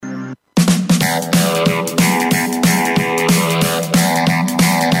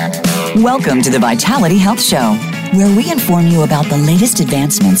Welcome to the Vitality Health Show, where we inform you about the latest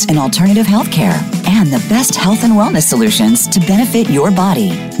advancements in alternative healthcare and the best health and wellness solutions to benefit your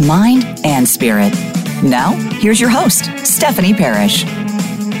body, mind, and spirit. Now, here's your host, Stephanie Parrish.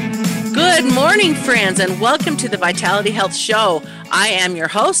 Good morning, friends, and welcome to the Vitality Health Show. I am your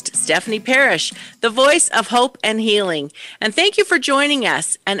host, Stephanie Parrish, the voice of hope and healing. And thank you for joining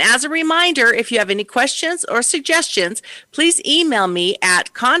us. And as a reminder, if you have any questions or suggestions, please email me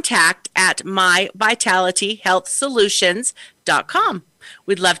at contact@myvitalityhealthsolutions.com.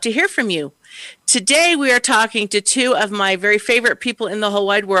 We'd love to hear from you. Today, we are talking to two of my very favorite people in the whole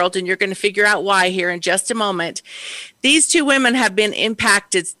wide world, and you're going to figure out why here in just a moment. These two women have been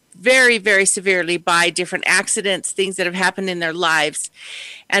impacted very, very severely by different accidents, things that have happened in their lives.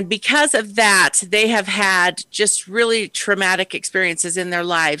 And because of that, they have had just really traumatic experiences in their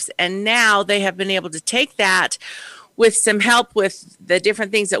lives. And now they have been able to take that with some help with the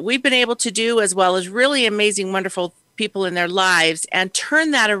different things that we've been able to do, as well as really amazing, wonderful people in their lives, and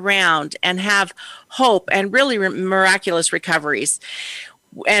turn that around and have hope and really miraculous recoveries.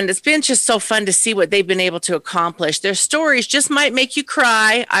 And it's been just so fun to see what they've been able to accomplish. Their stories just might make you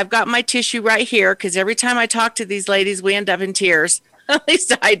cry. I've got my tissue right here because every time I talk to these ladies, we end up in tears. At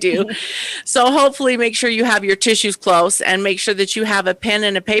least I do. So hopefully make sure you have your tissues close and make sure that you have a pen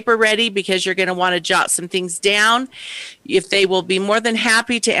and a paper ready because you're going to want to jot some things down. If they will be more than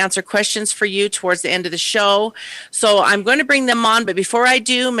happy to answer questions for you towards the end of the show. So I'm going to bring them on. But before I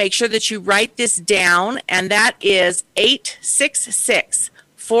do, make sure that you write this down. And that is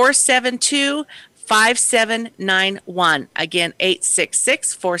 866-472-5791. Again,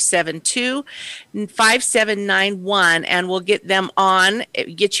 866-472-5791. And we'll get them on,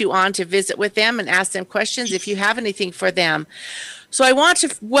 get you on to visit with them and ask them questions if you have anything for them. So I want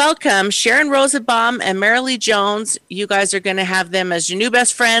to welcome Sharon Rosenbaum and Marilee Jones. You guys are going to have them as your new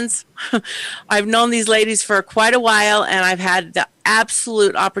best friends. I've known these ladies for quite a while, and I've had the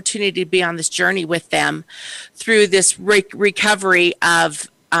absolute opportunity to be on this journey with them through this recovery of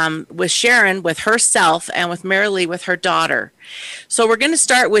with Sharon, with herself, and with Marilee, with her daughter. So we're going to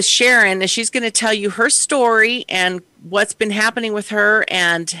start with Sharon, and she's going to tell you her story and what's been happening with her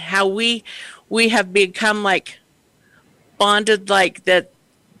and how we have become like bonded like that.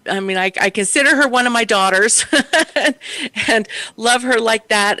 I mean, I consider her one of my daughters and love her like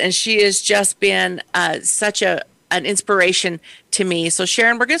that. And she has just been such an inspiration to me. So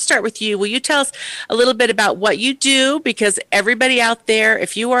Sharon, we're going to start with you. Will you tell us a little bit about what you do? Because everybody out there,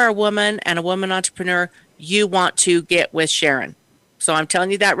 if you are a woman and a woman entrepreneur, you want to get with Sharon. So I'm telling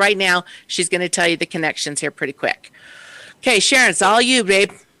you that right now. She's going to tell you the connections here pretty quick. Okay, Sharon, it's all you,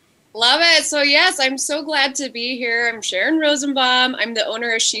 babe. Love it. So yes, I'm so glad to be here. I'm Sharon Rosenbaum. I'm the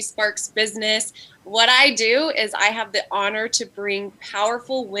owner of She Sparks Business. What I do is I have the honor to bring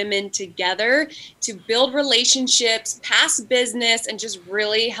powerful women together to build relationships, pass business, and just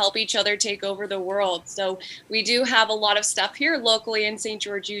really help each other take over the world. So we do have a lot of stuff here locally in St.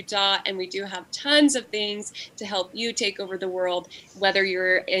 George, Utah, and we do have tons of things to help you take over the world, whether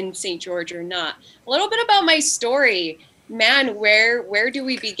you're in St. George or not. A little bit about my story. Man, where do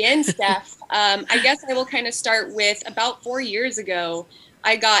we begin, Steph? I guess I will kind of start with about 4 years ago.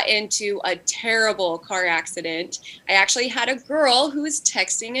 I got into a terrible car accident. I actually had a girl who was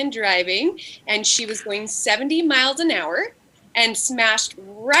texting and driving, and she was going 70 miles an hour and smashed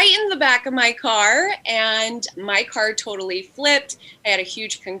right in the back of my car, and my car totally flipped. I had a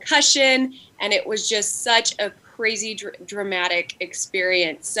huge concussion, and it was just such a crazy dramatic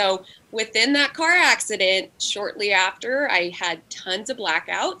experience. So within that car accident, shortly after, I had tons of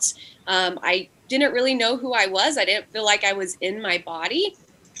blackouts. I didn't really know who I was. I didn't feel like I was in my body.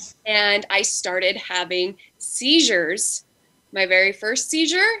 And I started having seizures. My very first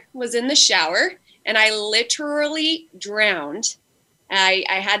seizure was in the shower, and I literally drowned. I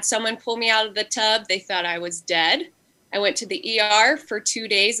had someone pull me out of the tub. They thought I was dead. I went to the ER for 2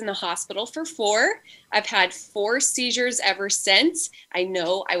 days, in the hospital for 4. I've had 4 seizures ever since. I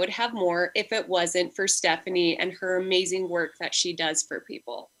know I would have more if it wasn't for Stephanie and her amazing work that she does for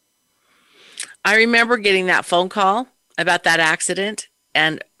people. I remember getting that phone call about that accident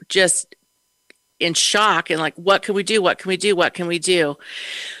and just in shock and like, what can we do? What can we do? What can we do?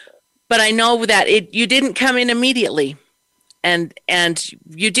 But I know that you didn't come in immediately. And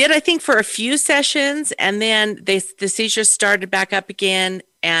you did, I think, for a few sessions, and then the seizures started back up again,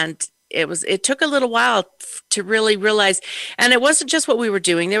 and it took a little while to really realize. And it wasn't just what we were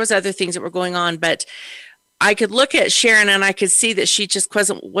doing; there was other things that were going on. But I could look at Sharon, and I could see that she just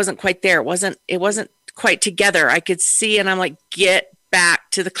wasn't quite there. It wasn't quite together. I could see, and I'm like, get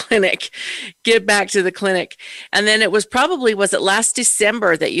back to the clinic, get back to the clinic. And then it was it last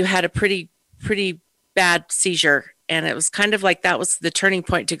December that you had a pretty bad seizure? And it was kind of like that was the turning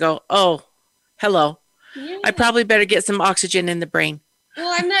point to go, oh, hello. Yeah. I probably better get some oxygen in the brain.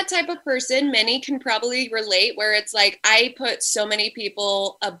 Well, I'm that type of person. Many can probably relate where it's like I put so many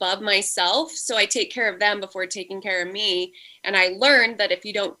people above myself. So I take care of them before taking care of me. And I learned that if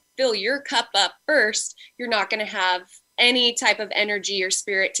you don't fill your cup up first, you're not going to have any type of energy or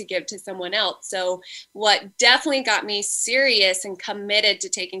spirit to give to someone else. So what definitely got me serious and committed to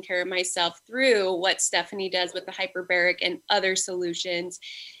taking care of myself through what Stephanie does with the hyperbaric and other solutions,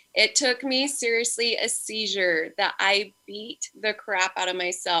 it took me seriously a seizure that I beat the crap out of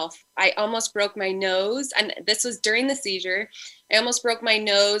myself. I almost broke my nose, and this was during the seizure. I almost broke my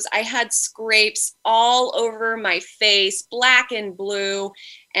nose. I had scrapes all over my face, black and blue,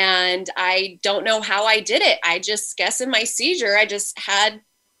 and I don't know how I did it. I just guess in my seizure, I just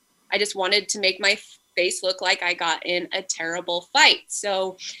wanted to make my face look like I got in a terrible fight.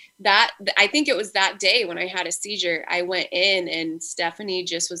 So that, I think it was that day when I had a seizure, I went in and Stephanie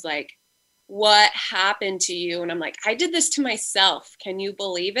just was like, what happened to you? And I'm like, I did this to myself. Can you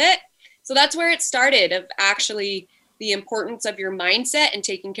believe it? So that's where it started, of actually the importance of your mindset and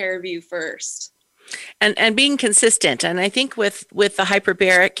taking care of you first. And being consistent. And I think with the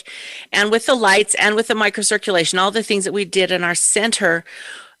hyperbaric and with the lights and with the microcirculation, all the things that we did in our center,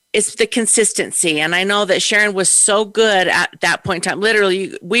 it's the consistency. And I know that Sharon was so good at that point in time.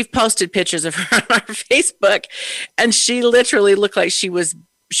 Literally, we've posted pictures of her on our Facebook, and she literally looked like she was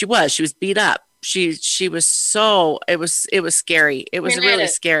beat up. She was so, it was scary. It was really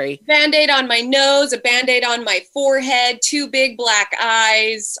scary. Band-Aid on my nose, a Band-Aid on my forehead, 2 big black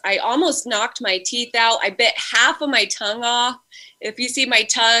eyes. I almost knocked my teeth out. I bit half of my tongue off. If you see my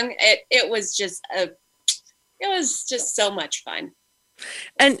tongue, it was just so much fun.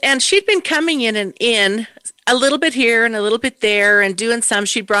 And she'd been coming in a little bit here and a little bit there and doing some.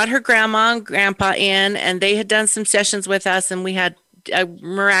 She brought her grandma and grandpa in, and they had done some sessions with us, and we had a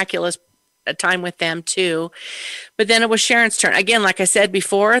miraculous time with them too. But then it was Sharon's turn. Again, like I said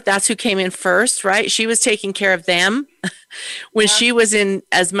before, that's who came in first, right? She was taking care of them when she was in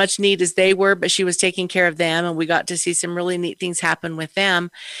as much need as they were, but she was taking care of them, and we got to see some really neat things happen with them.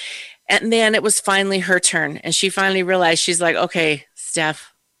 And then it was finally her turn, and she finally realized, she's like, okay,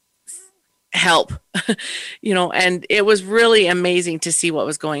 Steph, help, and it was really amazing to see what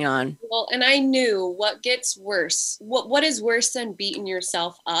was going on. Well, and I knew what gets worse. What is worse than beating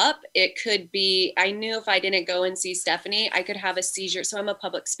yourself up? It could be, I knew if I didn't go and see Stephanie, I could have a seizure. So I'm a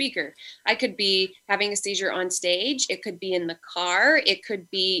public speaker. I could be having a seizure on stage. It could be in the car. It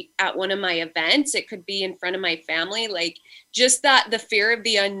could be at one of my events. It could be in front of my family. Like, just that, the fear of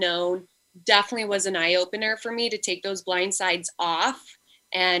the unknown definitely was an eye opener for me to take those blind sides off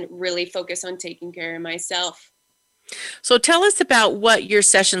and really focus on taking care of myself. So tell us about what your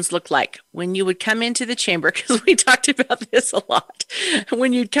sessions looked like when you would come into the chamber, because we talked about this a lot.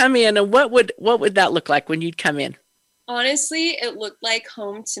 When you'd come in, and what would that look like when you'd come in? Honestly, it looked like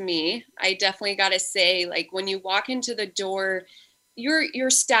home to me. I definitely got to say, like, when you walk into the door, your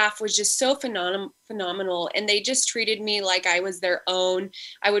staff was just so phenomenal, and they just treated me like I was their own.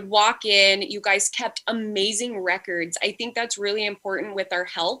 I would walk in, you guys kept amazing records. I think that's really important with our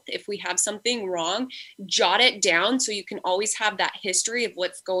health. If we have something wrong, jot it down so you can always have that history of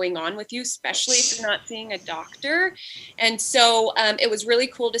what's going on with you, especially if you're not seeing a doctor. And so it was really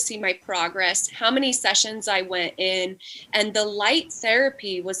cool to see my progress, how many sessions I went in, and the light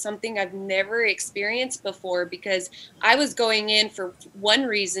therapy was something I've never experienced before, because I was going in for one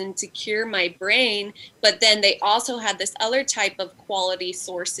reason, to cure my brain, but then they also had this other type of quality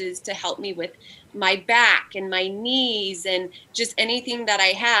sources to help me with my back and my knees and just anything that I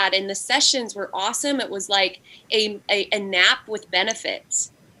had. And the sessions were awesome. It was like a nap with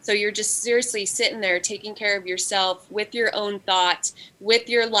benefits. So you're just seriously sitting there taking care of yourself with your own thoughts, with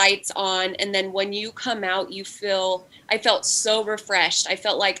your lights on. And then when you come out, I felt so refreshed. I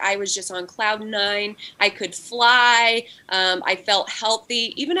felt like I was just on cloud 9. I could fly. I felt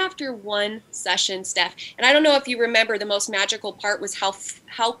healthy, even after one session, Steph. And I don't know if you remember, the most magical part was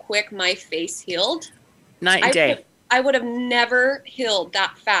how quick my face healed. Night and day. I would have never healed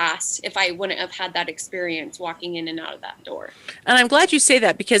that fast if I wouldn't have had that experience walking in and out of that door. And I'm glad you say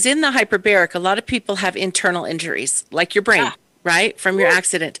that, because in the hyperbaric, a lot of people have internal injuries, like your brain, right? From your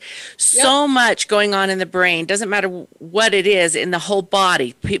accident. So much going on in the brain, doesn't matter what it is, in the whole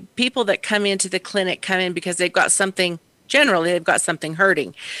body. People that come into the clinic come in because they've got something. Generally, they've got something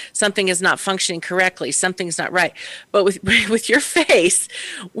hurting. Something is not functioning correctly. Something's not right. But with your face,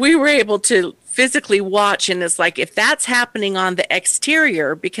 we were able to physically watch, and it's like, if that's happening on the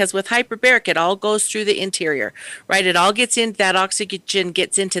exterior, because with hyperbaric it all goes through the interior, right? It all gets in, that oxygen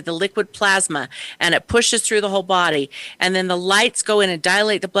gets into the liquid plasma and it pushes through the whole body, and then the lights go in and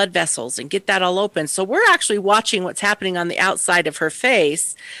dilate the blood vessels and get that all open. So we're actually watching what's happening on the outside of her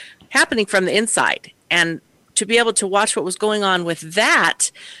face happening from the inside, and to be able to watch what was going on with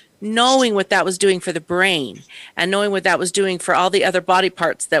that, knowing what that was doing for the brain and knowing what that was doing for all the other body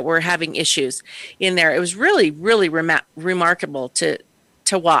parts that were having issues in there. It was really, really remarkable to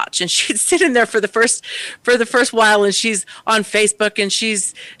watch. And she'd sit in there for the first while, and she's on Facebook and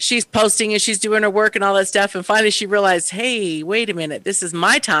she's posting and she's doing her work and all that stuff. And finally she realized, hey, wait a minute, this is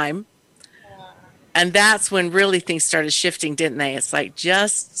my time. And that's when really things started shifting, didn't they? It's like,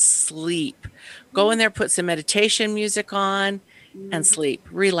 just sleep. Go in there, put some meditation music on, and sleep,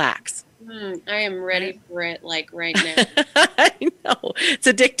 relax. I am ready for it, like right now. I know. It's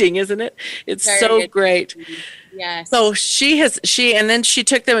addicting, isn't it? It's very so great. Yes. So and then she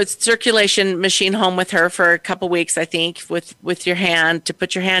took the circulation machine home with her for a couple weeks, I think, with your hand, to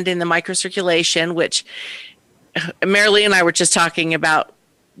put your hand in the microcirculation, which Marilee and I were just talking about,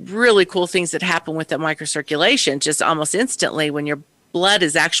 really cool things that happen with the microcirculation, just almost instantly when your blood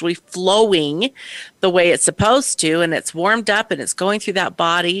is actually flowing the way it's supposed to, and it's warmed up and it's going through that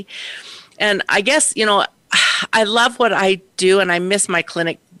body. And I guess, I love what I do, and I miss my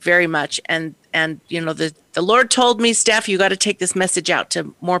clinic very much. And the Lord told me, Steph, you got to take this message out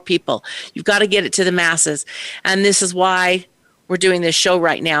to more people. You've got to get it to the masses. And this is why we're doing this show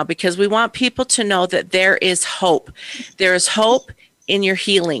right now, because we want people to know that there is hope. There is hope in your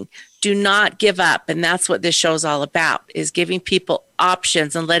healing. Do not give up. And that's what this show is all about, is giving people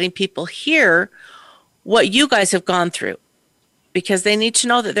options and letting people hear what you guys have gone through, because they need to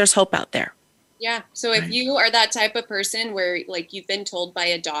know that there's hope out there. Yeah. So if you are that type of person where, like, you've been told by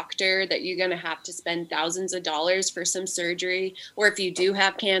a doctor that you're going to have to spend thousands of dollars for some surgery, or if you do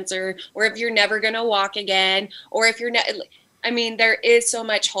have cancer, or if you're never going to walk again, or if you're not, there is so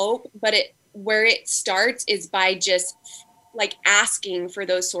much hope, but where it starts is by just like asking for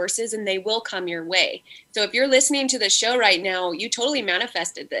those sources, and they will come your way. So if you're listening to the show right now, you totally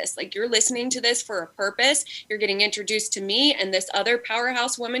manifested this. Like, you're listening to this for a purpose. You're getting introduced to me and this other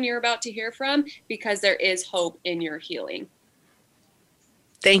powerhouse woman you're about to hear from, because there is hope in your healing.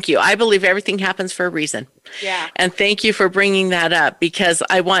 Thank you. I believe everything happens for a reason. Yeah. And thank you for bringing that up, because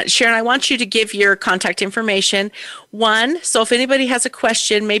Sharon, I want you to give your contact information. One, so if anybody has a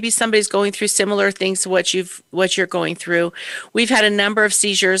question, maybe somebody's going through similar things to what you're going through. We've had a number of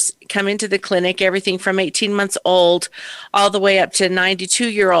seizures come into the clinic, everything from 18 months old all the way up to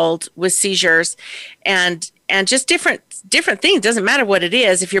 92-year-old with seizures, and just different things. Doesn't matter what it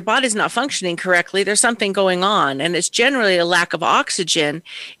is. If your body's not functioning correctly, there's something going on, and it's generally a lack of oxygen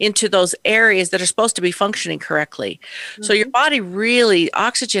into those areas that are supposed to be functioning correctly. Mm-hmm. So your body really,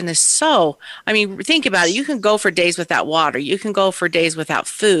 oxygen is think about it. You can go for days without water. You can go for days without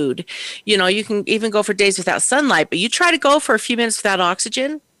food. You can even go for days without sunlight, but you try to go for a few minutes without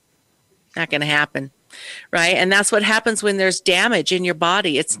oxygen, not going to happen. Right. And that's what happens when there's damage in your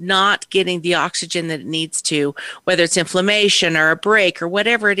body. It's not getting the oxygen that it needs to, whether it's inflammation or a break or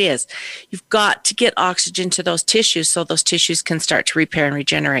whatever it is. You've got to get oxygen to those tissues so those tissues can start to repair and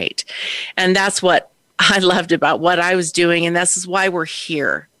regenerate. And that's what I loved about what I was doing. And this is why we're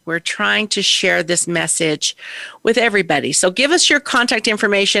here. We're trying to share this message with everybody. So give us your contact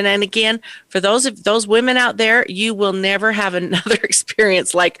information. And again, for those women out there, you will never have another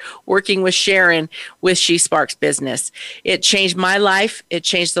experience like working with Sharon with She Sparks Business. It changed my life. It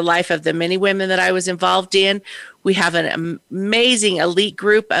changed the life of the many women that I was involved in. We have an amazing elite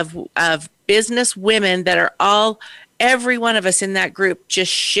group of business women that are all, every one of us in that group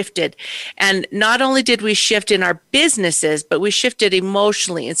just shifted. And not only did we shift in our businesses, but we shifted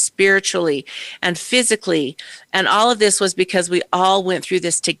emotionally and spiritually and physically. And all of this was because we all went through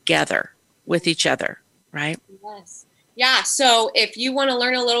this together with each other, right? Yes. Yeah. So if you want to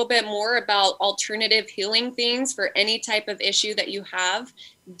learn a little bit more about alternative healing things for any type of issue that you have,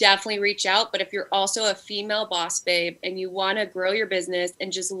 definitely reach out. But if you're also a female boss babe and you want to grow your business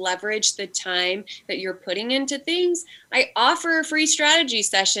and just leverage the time that you're putting into things, I offer a free strategy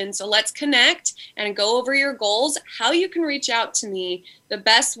session. So let's connect and go over your goals. How you can reach out to me. The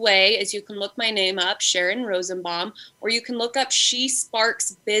best way is you can look my name up, Sharon Rosenbaum, or you can look up She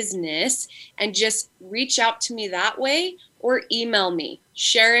Sparks Business and just reach out to me that way, or email me,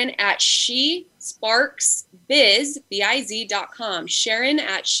 Sharon@SheSparksBiz.com.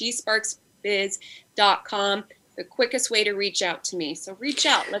 Sharon@SheSparksBiz.com. The quickest way to reach out to me. So reach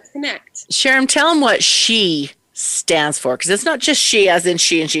out. Let's connect. Sharon, tell them what SHE stands for, because it's not just she as in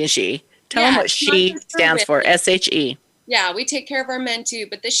she and she and she. Tell them what SHE stands for, SHE. Yeah, we take care of our men too.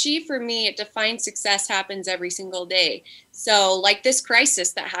 But the SHE for me, it defines success happens every single day. So like this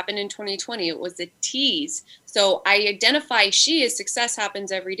crisis that happened in 2020, it was a tease. So I identify SHE as success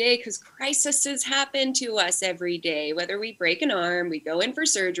happens every day because crises happen to us every day. Whether we break an arm, we go in for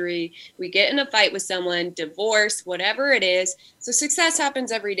surgery, we get in a fight with someone, divorce, whatever it is. So success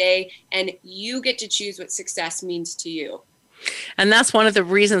happens every day, and you get to choose what success means to you. And that's one of the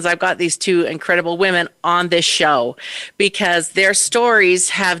reasons I've got these two incredible women on this show, because their stories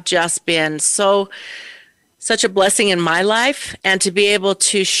have just been such a blessing in my life, and to be able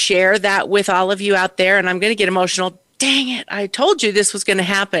to share that with all of you out there. And I'm going to get emotional. Dang it. I told you this was going to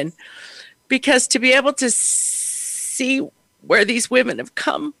happen, because to be able to see where these women have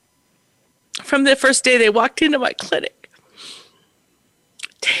come from the first day they walked into my clinic,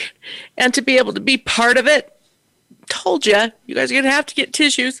 and to be able to be part of it. Told you guys are going to have to get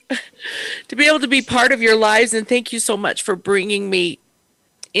tissues to be able to be part of your lives. And thank you so much for bringing me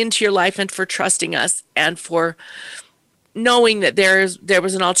into your life, and for trusting us, and for knowing that there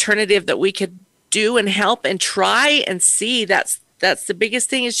was an alternative that we could do and help and try and see. That's the biggest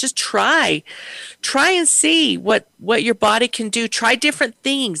thing, is just try and see what your body can do. Try different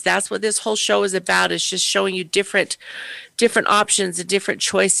things. That's what this whole show is about, is just showing you different options and different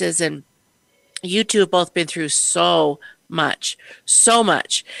choices. And you two have both been through so much.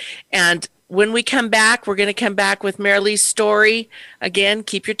 And when we come back, we're going to come back with Marilee's story. Again,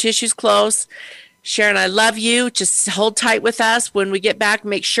 keep your tissues close. Sharon, I love you. Just hold tight with us. When we get back,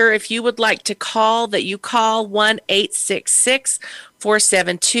 make sure if you would like to call, that you call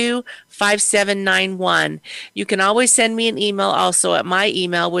 1-866-472-5791. You can always send me an email also at my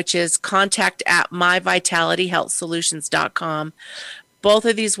email, which is contact@myvitalityhealthsolutions.com. Both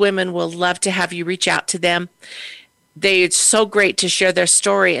of these women will love to have you reach out to them. It's so great to share their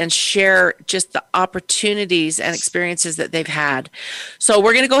story and share just the opportunities and experiences that they've had. So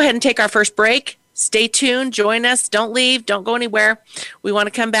we're going to go ahead and take our first break. Stay tuned. Join us. Don't leave. Don't go anywhere. We want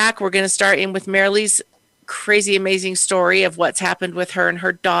to come back. We're going to start in with Marilee's crazy, amazing story of what's happened with her and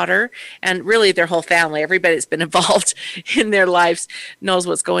her daughter, and really their whole family. Everybody that's been involved in their lives knows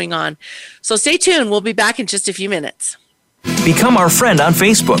what's going on. So stay tuned. We'll be back in just a few minutes. Become our friend on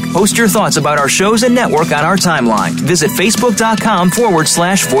Facebook. Post your thoughts about our shows and network on our timeline. Visit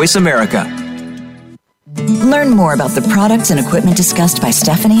Facebook.com/Voice America. Learn more about the products and equipment discussed by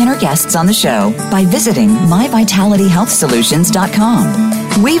Stephanie and her guests on the show by visiting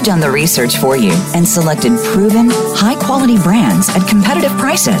myvitalityhealthsolutions.com. We've done the research for you and selected proven, high-quality brands at competitive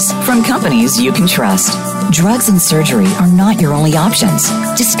prices from companies you can trust. Drugs and surgery are not your only options.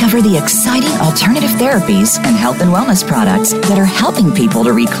 Discover the exciting alternative therapies and health and wellness products that are helping people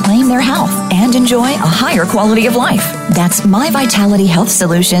to reclaim their health and enjoy a higher quality of life. That's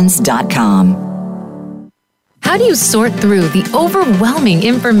myvitalityhealthsolutions.com. How do you sort through the overwhelming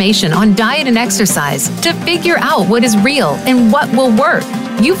information on diet and exercise to figure out what is real and what will work?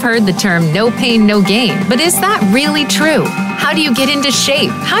 You've heard the term no pain, no gain, but is that really true? How do you get into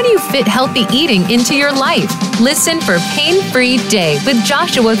shape? How do you fit healthy eating into your life? Listen for Pain-Free Day with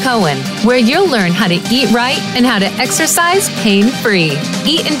Joshua Cohen, where you'll learn how to eat right and how to exercise pain-free.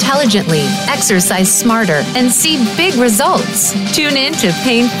 Eat intelligently, exercise smarter, and see big results. Tune in to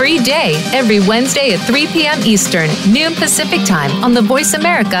Pain-Free Day every Wednesday at 3 p.m. Eastern, noon Pacific Time on the Voice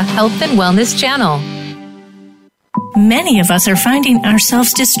America Health and Wellness Channel. Many of us are finding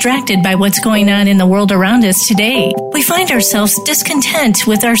ourselves distracted by what's going on in the world around us today. We find ourselves discontent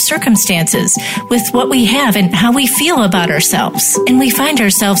with our circumstances, with what we have and how we feel about ourselves. And we find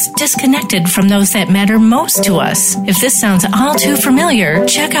ourselves disconnected from those that matter most to us. If this sounds all too familiar,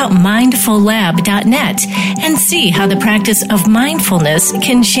 check out mindfullab.net and see how the practice of mindfulness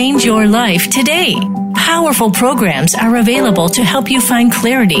can change your life today. Powerful programs are available to help you find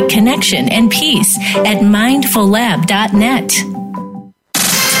clarity, connection, and peace at mindfullab.net.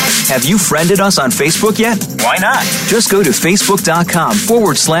 Have you friended us on Facebook yet? Why not? Just go to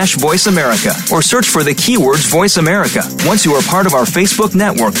facebook.com/Voice America or search for the keywords Voice America. Once you are part of our Facebook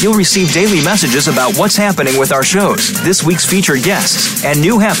network, you'll receive daily messages about what's happening with our shows, this week's featured guests, and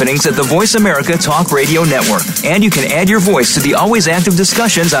new happenings at the Voice America Talk Radio Network. And you can add your voice to the always active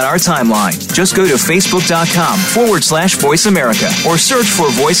discussions on our timeline. Just go to facebook.com/Voice America or search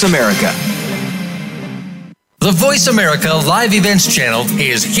for Voice America. The Voice America Live Events channel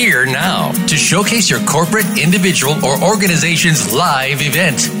is here now to showcase your corporate, individual, or organization's live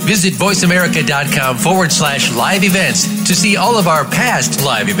event. Visit voiceamerica.com/live events to to see all of our past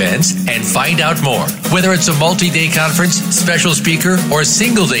live events and find out more. Whether it's a multi-day conference, special speaker, or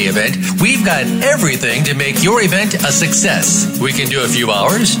single-day event, we've got everything to make your event a success. We can do a few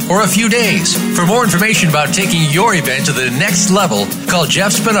hours or a few days. For more information about taking your event to the next level, call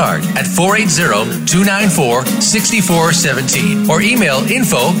Jeff Spinard at 480-294-6417 or email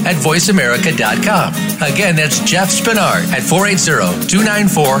info@voiceamerica.com. Again, that's Jeff Spinard at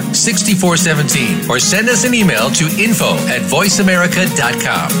 480-294-6417 or send us an email to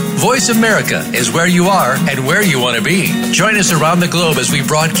info@voiceamerica.com. Voice America is where you are and where you want to be. Join us around the globe as we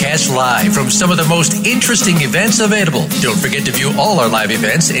broadcast live from some of the most interesting events available. Don't forget to view all our live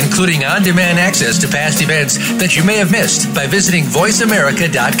events, including on-demand access to past events that you may have missed by visiting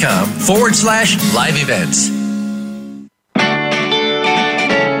voiceamerica.com/live events.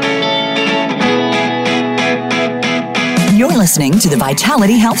 You're listening to the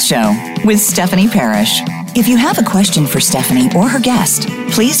Vitality Health Show with Stephanie Parrish. If you have a question for Stephanie or her guest,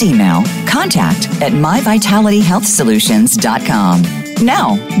 please email contact@myvitalityhealthsolutions.com.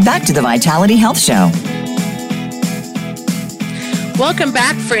 Now, back to the Vitality Health Show. Welcome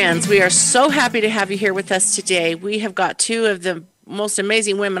back, friends. We are so happy to have you here with us today. We have got two of the most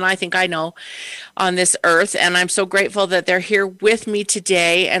amazing women I think I know on this earth, and I'm so grateful that they're here with me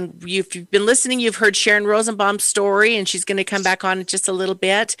today. And if you've been listening, you've heard Sharon Rosenbaum's story, and she's going to come back on in just a little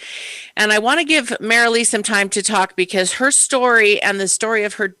bit. And I want to give Marilee some time to talk because her story and the story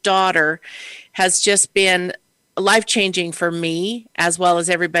of her daughter has just been life-changing for me as well as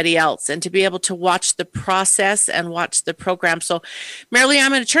everybody else, and to be able to watch the process and watch the program. So Marilee,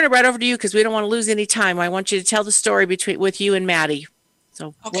 I'm going to turn it right over to you because we don't want to lose any time. I want you to tell the story with you and Maddie.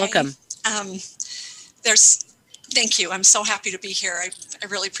 So welcome. Thank you. I'm so happy to be here. I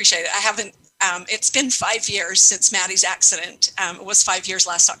really appreciate it. I haven't, it's been 5 years since Maddie's accident. It was 5 years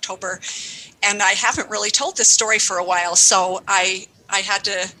last October, and I haven't really told this story for a while. So I had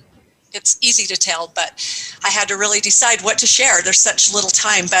to, it's easy to tell, but I had to really decide what to share. There's such little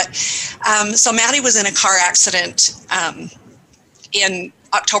time. But so Maddie was in a car accident in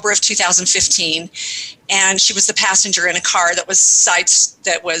October of 2015, and she was the passenger in a car that was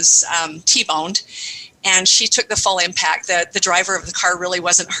T-boned, and she took the full impact. The driver of the car really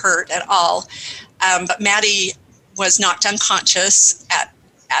wasn't hurt at all, but Maddie was knocked unconscious at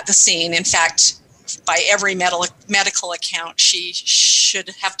the scene. In fact, by every medical account, she should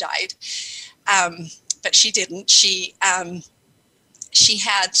have died, but she didn't. She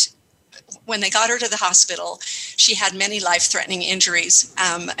had, when they got her to the hospital, she had many life-threatening injuries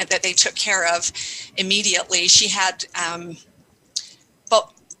that they took care of immediately. She had,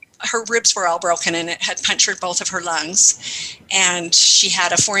 her ribs were all broken, and it had punctured both of her lungs, and she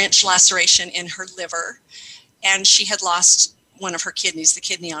had a 4-inch laceration in her liver, and she had lost one of her kidneys, the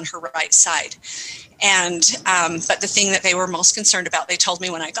kidney on her right side. And but the thing that they were most concerned about, they told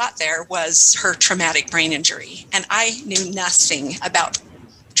me when I got there, was her traumatic brain injury. And I knew nothing about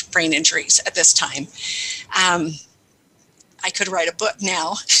brain injuries at this time. I could write a book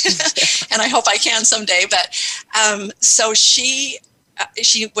now, and I hope I can someday. But so she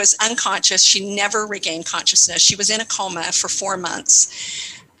was unconscious. She never regained consciousness. She was in a coma for 4 months.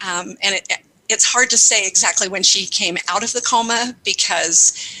 And it's hard to say exactly when she came out of the coma,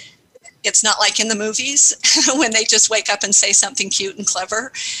 because it's not like in the movies when they just wake up and say something cute and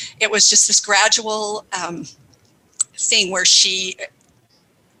clever. It was just this gradual thing where she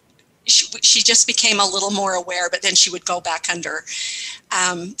just became a little more aware, but then she would go back under.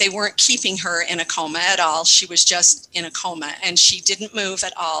 They weren't keeping her in a coma at all. She was just in a coma, and she didn't move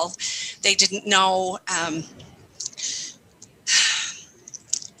at all. They didn't know.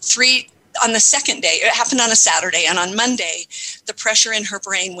 On the second day, it happened on a Saturday, and on Monday, the pressure in her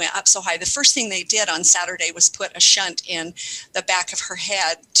brain went up so high. The first thing they did on Saturday was put a shunt in the back of her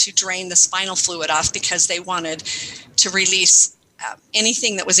head to drain the spinal fluid off, because they wanted to release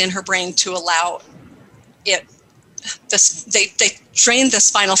anything that was in her brain to allow it. They drained the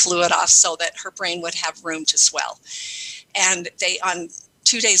spinal fluid off so that her brain would have room to swell. And on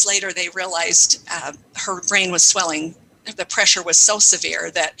 2 days later, they realized her brain was swelling. The pressure was so severe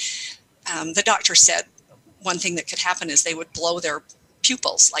that the doctor said one thing that could happen is they would blow their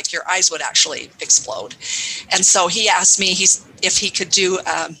pupils, like your eyes would actually explode. And so he asked me if he could do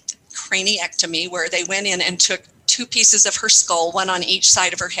a craniectomy, where they went in and took 2 pieces of her skull, one on each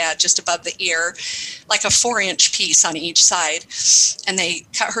side of her head, just above the ear, like a 4-inch piece on each side. And they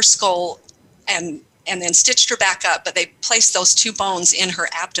cut her skull and then stitched her back up, but they placed those 2 bones in her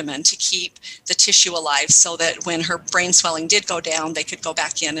abdomen to keep the tissue alive, so that when her brain swelling did go down, they could go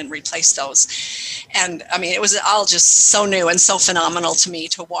back in and replace those. And I mean, it was all just so new and so phenomenal to me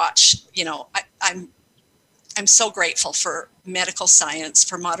to watch. You know, I'm so grateful for medical science,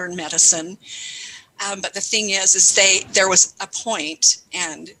 for modern medicine. But the thing is there was a point,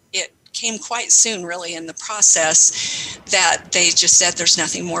 and it came quite soon really in the process, that they just said there's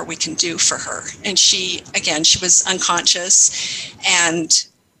nothing more we can do for her. And she was unconscious, and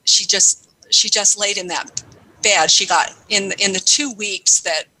she just laid in that bed. She got in the 2 weeks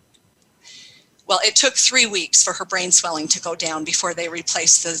that, well, it took 3 weeks for her brain swelling to go down before they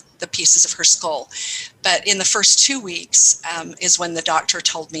replaced the pieces of her skull. But in the first 2 weeks is when the doctor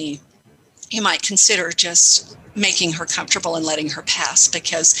told me, you might consider just making her comfortable and letting her pass,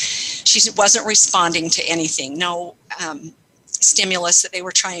 because she wasn't responding to anything. No stimulus that they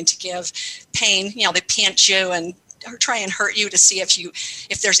were trying to give. Pain, they pinch you and try and hurt you to see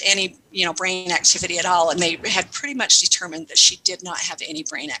if there's any brain activity at all. And they had pretty much determined that she did not have any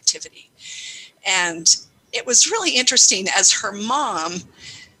brain activity. And it was really interesting as her mom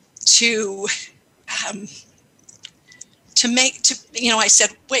I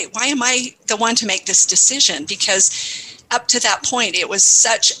said, wait, why am I the one to make this decision? Because up to that point, it was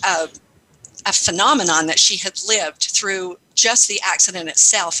such a phenomenon that she had lived through just the accident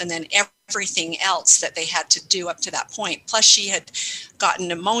itself, and then everything else that they had to do up to that point. Plus she had gotten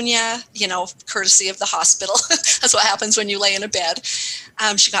pneumonia, courtesy of the hospital. That's what happens when you lay in a bed.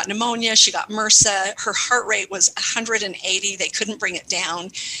 She got pneumonia, she got MRSA. Her heart rate was 180. They couldn't bring it down.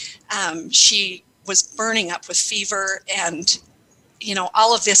 She was burning up with fever, and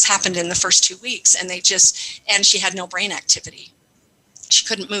all of this happened in the first 2 weeks, and and she had no brain activity. She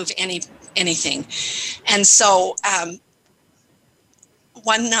couldn't move anything. And so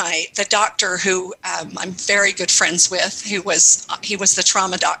one night, the doctor who I'm very good friends with, he was the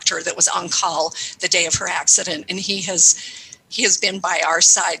trauma doctor that was on call the day of her accident, and he has been by our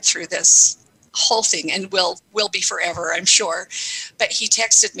side through this whole thing, and will be forever, I'm sure. But he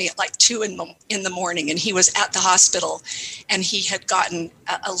texted me at like 2 in the morning, and he was at the hospital, and he had gotten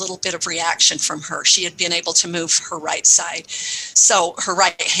a little bit of reaction from her. She had been able to move her right side, so her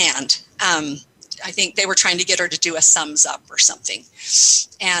right hand. I think they were trying to get her to do a thumbs up or something,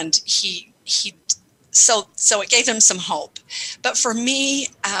 and so it gave him some hope. But for me,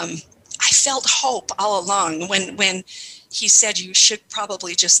 I felt hope all along when he said, you should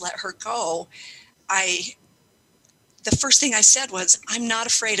probably just let her go. The first thing I said was, I'm not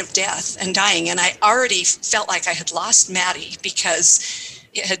afraid of death and dying. And I already felt like I had lost Maddie, because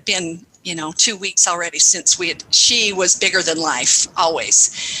it had been, 2 weeks already since she was bigger than life, always.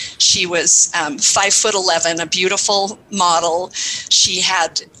 She was 5'11", a beautiful model. She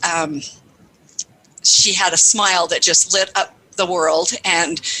had a smile that just lit up the world,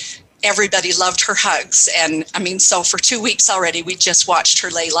 and everybody loved her hugs. And so for 2 weeks already, we just watched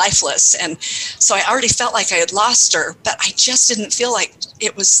her lay lifeless. And so I already felt like I had lost her, but I just didn't feel like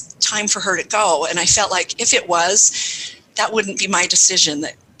it was time for her to go. And I felt like if it was, that wouldn't be my decision,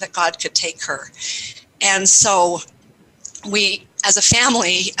 that God could take her. And so we, as a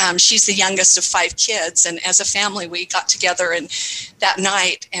family, she's the youngest of 5 kids. And as a family, we got together and that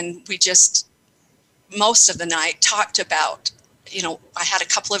night, and we just, most of the night, talked about, I had a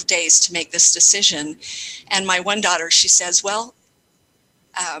couple of days to make this decision. And my one daughter, she says, well,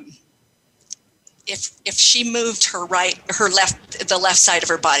 if she moved the left side of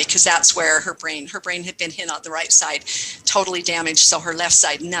her body, because that's where her brain had been hit on the right side, totally damaged. So her left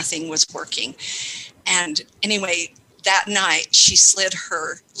side, nothing was working. And anyway, that night she slid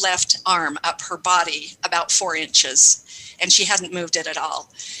her left arm up her body about 4 inches, and she hadn't moved it at all.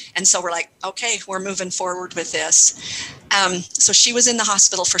 And so we're like, okay, we're moving forward with this. So she was in the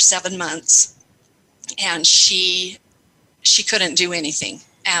hospital for 7 months, and she couldn't do anything.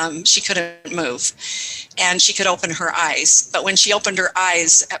 She couldn't move, and she could open her eyes. But when she opened her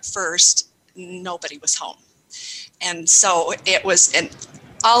eyes at first, nobody was home. And so it was, and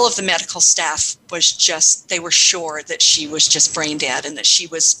all of the medical staff they were sure that she was just brain dead, and that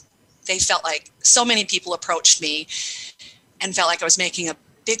they felt like, so many people approached me and felt like I was making a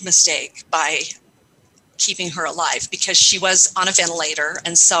big mistake by keeping her alive, because she was on a ventilator.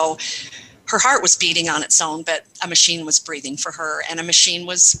 And so her heart was beating on its own, but a machine was breathing for her, and a machine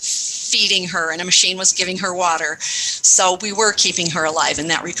was feeding her, and a machine was giving her water. So we were keeping her alive in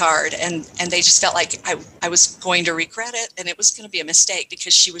that regard. And they just felt like I was going to regret it, and it was going to be a mistake,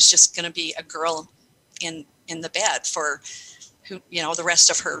 because she was just going to be a girl in the bed for the rest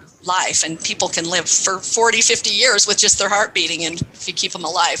of her life. And people can live for 40, 50 years with just their heart beating, and if you keep them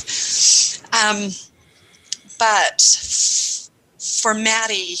alive. But for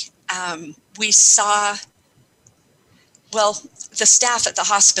Maddie, we saw, the staff at the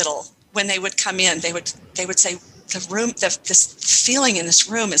hospital, when they would come in, they would say, the room, this feeling in this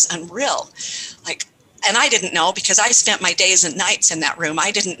room is unreal. Like, And I didn't know because I spent my days and nights in that room.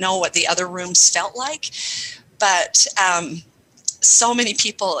 I didn't know what the other rooms felt like. But so many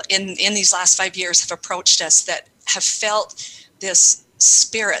people in these last 5 years have approached us that have felt this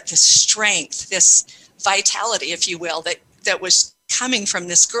spirit, this strength, this vitality, if you will, that was coming from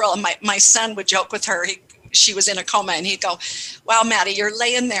this girl. And my son would joke with her. She was in a coma, and he'd go, "Wow, Maddie, you're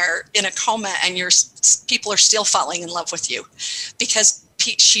laying there in a coma and people are still falling in love with you," because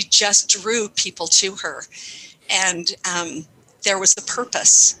she just drew people to her. And there was a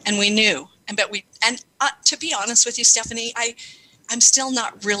purpose, and we knew. And to be honest with you, Stephanie, I'm still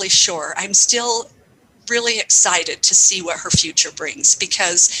not really sure. I'm still really excited to see what her future brings,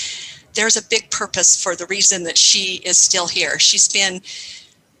 because there's a big purpose for the reason that she is still here. She's been,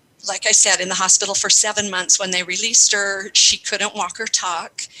 like I said, in the hospital for 7 months. When they released her, she couldn't walk or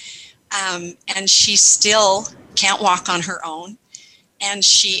talk, and she still can't walk on her own. And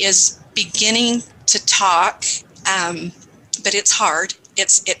she is beginning to talk, but it's hard.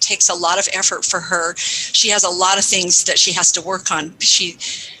 It takes a lot of effort for her. She has a lot of things that she has to work on.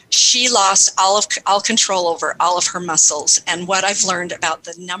 She lost all control over all of her muscles. And what I've learned about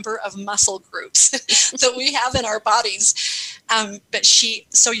the number of muscle groups that we have in our bodies,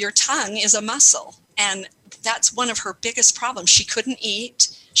 so your tongue is a muscle, and that's one of her biggest problems. She couldn't eat,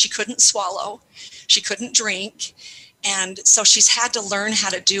 she couldn't swallow, she couldn't drink. And so she's had to learn how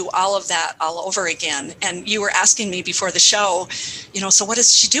to do all of that all over again. And you were asking me before the show, so what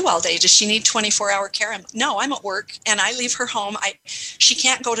does she do all day? Does she need 24-hour care? No, I'm at work and I leave her home. She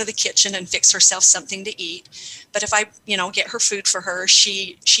can't go to the kitchen and fix herself something to eat. But if I, get her food for her,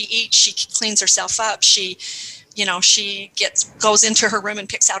 she eats, she cleans herself up. She goes into her room and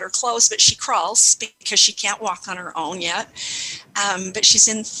picks out her clothes, but she crawls because she can't walk on her own yet. But she's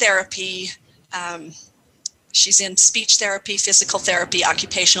in therapy. She's in speech therapy, physical therapy,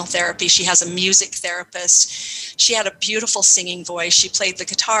 occupational therapy. She has a music therapist. She had a beautiful singing voice. She played the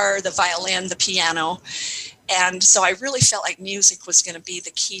guitar, the violin, the piano. And so I really felt like music was going to be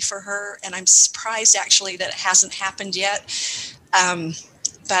the key for her. And I'm surprised actually that it hasn't happened yet.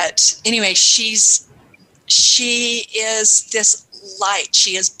 But anyway, she is this light.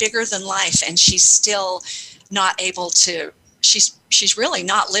 She is bigger than life, and she's still not able to, she's really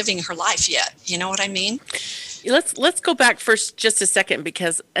not living her life yet. You know what I mean? Let's go back for just a second,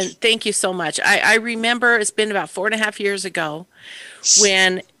 because, and thank you so much. I remember it's been about 4.5 years ago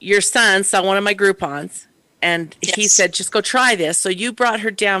when your son saw one of my Groupons, and yes, he said, just go try this. So you brought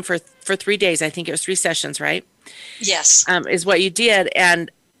her down for 3 days. I think it was 3 sessions, right? Yes. Is what you did. And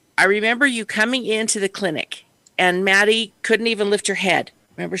I remember you coming into the clinic, and Maddie couldn't even lift her head.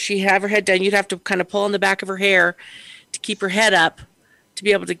 Remember, she'd have her head down. You'd have to kind of pull on the back of her hair to keep her head up to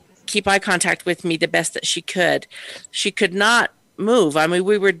be able to keep eye contact with me the best that she could. She could not move. I mean,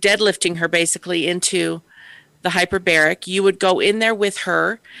 we were deadlifting her basically into the hyperbaric. You would go in there with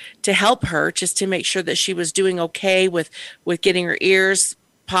her to help her, just to make sure that she was doing okay with getting her ears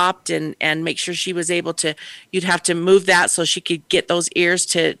popped and make sure she was able to, you'd have to move that so she could get those ears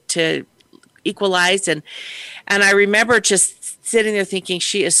to equalize. And I remember just sitting there thinking,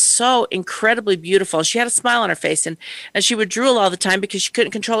 she is so incredibly beautiful. She had a smile on her face, and she would drool all the time because she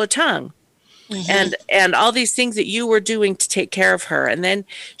couldn't control her tongue. Mm-hmm. And all these things that you were doing to take care of her. And then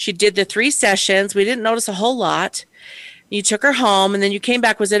she did the 3 sessions. We didn't notice a whole lot. You took her home, and then you came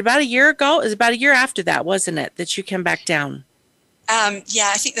back. Was it about a year ago? It was about a year after that, wasn't it, that you came back down?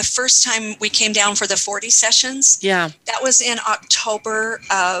 Yeah, I think the first time we came down for the 40 sessions, yeah, that was in October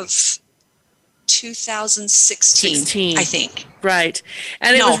of 2016, I think. Right.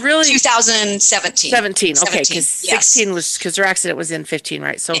 And it was really 2017. 17. Okay, because 16 was, because her accident was in 15,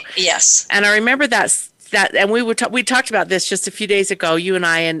 right? So yes. And I remember that, and we talked about this just a few days ago, you and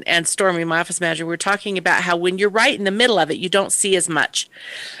I and Stormy, my office manager, we were talking about how when you're right in the middle of it, you don't see as much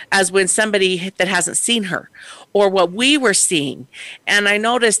as when somebody that hasn't seen her, or what we were seeing. And I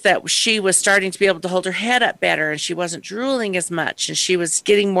noticed that she was starting to be able to hold her head up better, and she wasn't drooling as much, and she was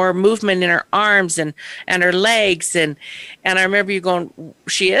getting more movement in her arms and her legs. And I remember you going,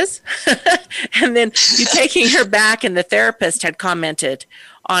 she is? And then you taking her back, and the therapist had commented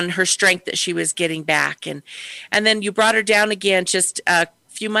on her strength that she was getting back. And then you brought her down again just a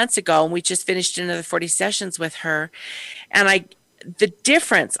few months ago, and we just finished another 40 sessions with her. And the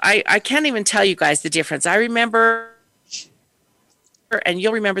difference, I can't even tell you guys the difference. I remember and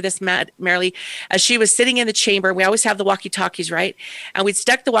you'll remember this, Marilee, as she was sitting in the chamber. We always have the walkie-talkies, right? And we'd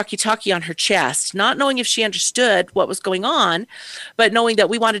stuck the walkie-talkie on her chest, not knowing if she understood what was going on, but knowing that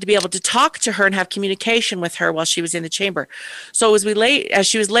we wanted to be able to talk to her and have communication with her while she was in the chamber. So as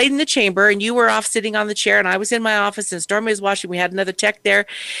she was laid in the chamber, and you were off sitting on the chair, and I was in my office, and Stormy was watching, we had another tech there,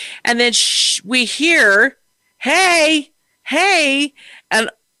 and then we hear, hey, and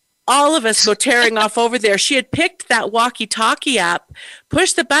all of us go tearing off over there. She had picked that walkie-talkie up,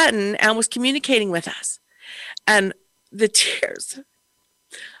 pushed the button, and was communicating with us. And the tears.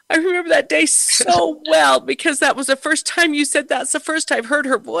 I remember that day so well, because that was the first time you said that's the first I've heard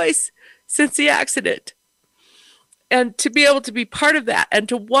her voice since the accident. And to be able to be part of that and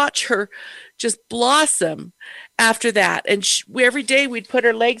to watch her just blossom after that. And every day we'd put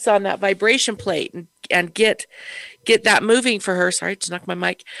her legs on that vibration plate and get that moving for her. Sorry, just knocked my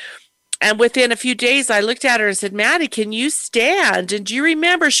mic. And within a few days, I looked at her and said, Maddie, can you stand? And do you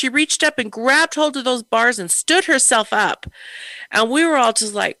remember she reached up and grabbed hold of those bars and stood herself up? And we were all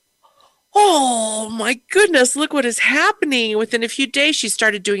just like, oh my goodness, look what is happening. Within a few days, she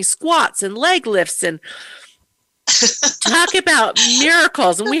started doing squats and leg lifts and talk about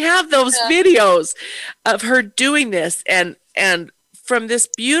miracles. And we have those videos of her doing this. And from this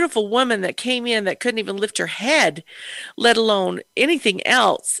beautiful woman that came in that couldn't even lift her head, let alone anything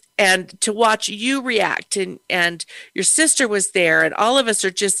else, and to watch you react, and your sister was there, and all of us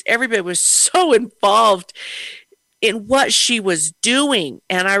are just, everybody was so involved in what she was doing.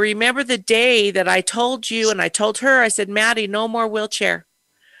 And I remember the day that I told you, and I told her, I said, Maddie, no more wheelchair.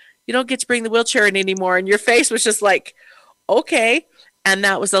 You don't get to bring the wheelchair in anymore. And your face was just like, okay. And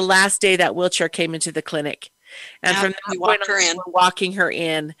that was the last day that wheelchair came into the clinic. And from that point on, we're walking her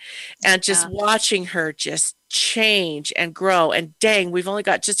in and just watching her just change and grow. And dang, we've only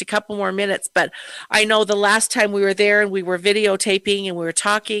got just a couple more minutes, but I know the last time we were there and we were videotaping and we were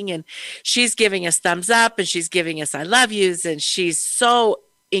talking, and she's giving us thumbs up and she's giving us I love yous, and she's so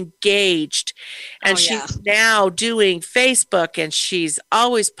engaged. And she's now doing Facebook, and she's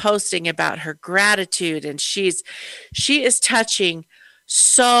always posting about her gratitude, and she is touching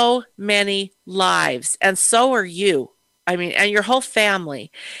so many lives, and so are you. I mean, and your whole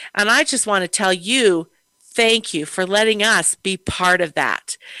family. And I just want to tell you, thank you for letting us be part of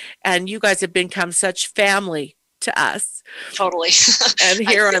that. And you guys have become such family to us. Totally. And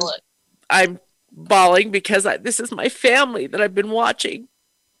here I'm bawling because this is my family that I've been watching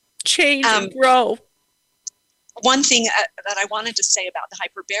change and grow. One thing that I wanted to say about the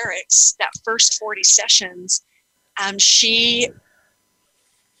hyperbarics, that first 40 sessions, I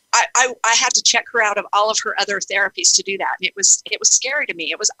had to check her out of all of her other therapies to do that. And it was scary to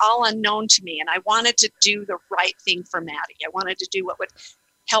me. It was all unknown to me. And I wanted to do the right thing for Maddie. I wanted to do what would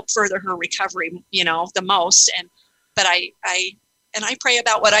help further her recovery, the most. But I pray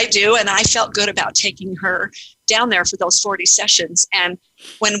about what I do, and I felt good about taking her down there for those 40 sessions. And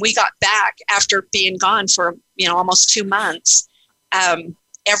when we got back after being gone for, almost 2 months,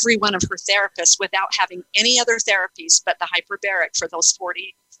 every one of her therapists, without having any other therapies but the hyperbaric for those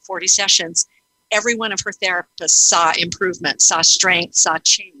 40 sessions, every one of her therapists saw improvement, saw strength, saw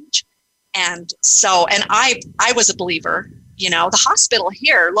change. And I was a believer. The hospital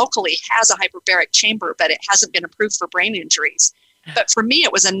here locally has a hyperbaric chamber, but it hasn't been approved for brain injuries. But for me,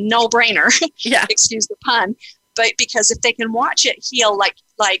 it was a no-brainer, excuse the pun, but because if they can watch it heal, like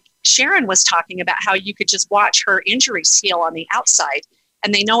Sharon was talking about, how you could just watch her injuries heal on the outside,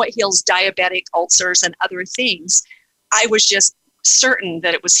 and they know it heals diabetic ulcers and other things, I was just certain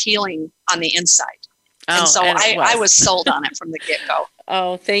that it was healing on the inside. And so I was sold on it from the get-go.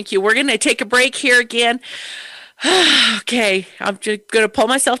 Oh, thank you. We're going to take a break here again. Okay, I'm just going to pull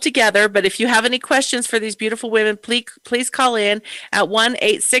myself together, but if you have any questions for these beautiful women, please call in at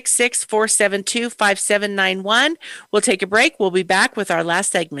 1-866-472-5791. We'll take a break. We'll be back with our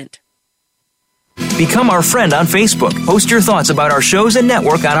last segment. Become our friend on Facebook. Post your thoughts about our shows and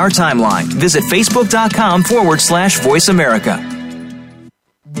network on our timeline. Visit facebook.com/Voice America.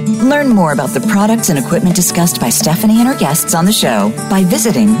 Learn more about the products and equipment discussed by Stephanie and her guests on the show by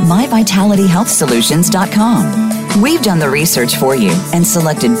visiting myvitalityhealthsolutions.com. We've done the research for you and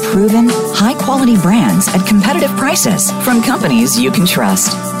selected proven, high-quality brands at competitive prices from companies you can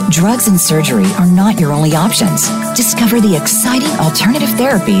trust. Drugs and surgery are not your only options. Discover the exciting alternative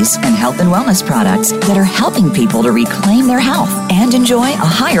therapies and health and wellness products that are helping people to reclaim their health and enjoy a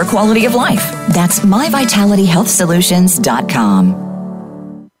higher quality of life. That's myvitalityhealthsolutions.com.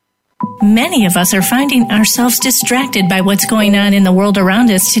 Many of us are finding ourselves distracted by what's going on in the world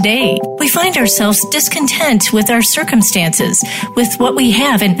around us today. We find ourselves discontent with our circumstances, with what we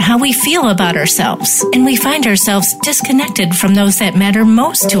have and how we feel about ourselves. And we find ourselves disconnected from those that matter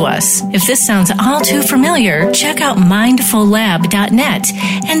most to us. If this sounds all too familiar, check out mindfullab.net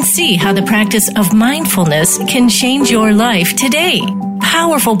and see how the practice of mindfulness can change your life today.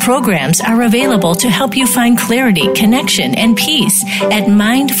 Powerful programs are available to help you find clarity, connection, and peace at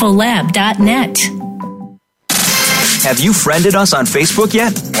mindfullab.net. Have you friended us on Facebook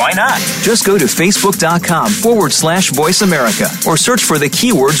yet? Why not? Just go to facebook.com/Voice America or search for the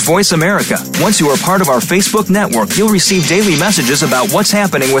keywords Voice America. Once you are part of our Facebook network, you'll receive daily messages about what's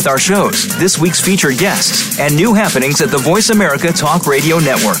happening with our shows, this week's featured guests, and new happenings at the Voice America Talk Radio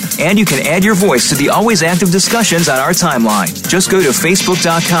Network. And you can add your voice to the always active discussions on our timeline. Just go to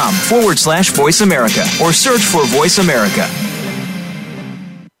facebook.com/Voice America or search for Voice America.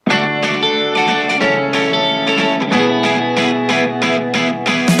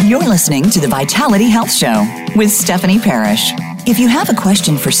 You're listening to the Vitality Health Show with Stephanie Parrish. If you have a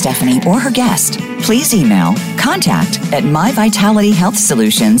question for Stephanie or her guest, please email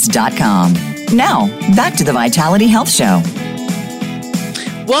contact@myvitalityhealthsolutions.com. Now, back to the Vitality Health Show.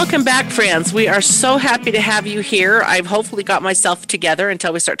 Welcome back, friends. We are so happy to have you here. I've hopefully got myself together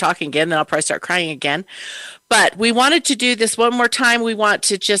until we start talking again, then I'll probably start crying again. But we wanted to do this one more time. We want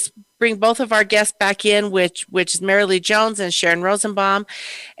to just bring both of our guests back in, which is Marilee Jones and Sharon Rosenbaum.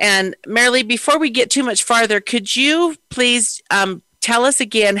 And Marilee, before we get too much farther, could you please tell us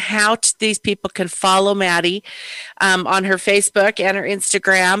again how these people can follow Maddie on her Facebook and her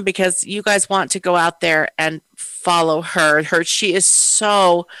Instagram, because you guys want to go out there and follow her. She is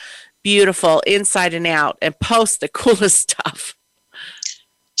so beautiful inside and out and posts the coolest stuff.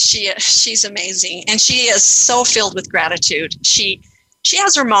 She's amazing, and she is so filled with gratitude. She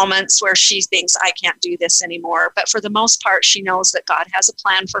has her moments where she thinks, I can't do this anymore. But for the most part, she knows that God has a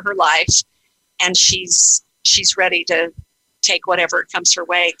plan for her life, and she's ready to take whatever comes her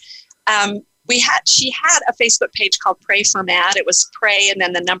way. She had a Facebook page called Pray for Mad. It was pray and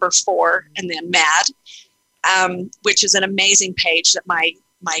then the number 4 and then mad, which is an amazing page that my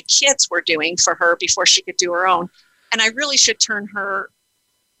kids were doing for her before she could do her own. And I really should turn her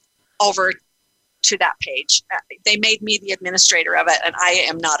over to that page. They made me the administrator of it, and I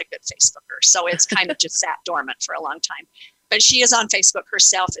am not a good Facebooker, so it's kind of just sat dormant for a long time. But she is on Facebook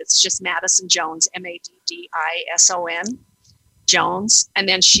herself. It's just Madison Jones, Maddison Jones, and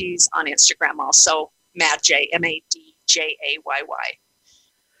then she's on Instagram also, MadJ, MadJayy.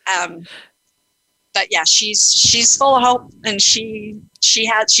 But yeah, she's full of hope, and she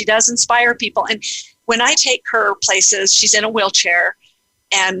does inspire people. And when I take her places, she's in a wheelchair.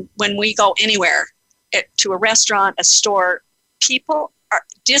 And when we go anywhere, to a restaurant, a store, people are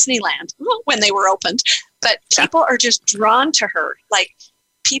Disneyland when they were opened, but people are just drawn to her. Like,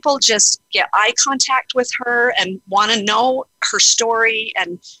 people just get eye contact with her and want to know her story.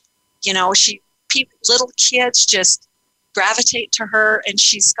 And, you know, little kids just gravitate to her, and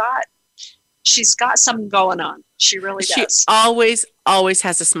she's got something going on. She really does. She always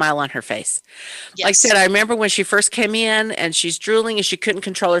has a smile on her face. Yes. Like I said, I remember when she first came in and she's drooling and she couldn't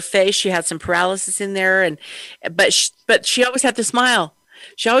control her face. She had some paralysis in there, but she always had the smile.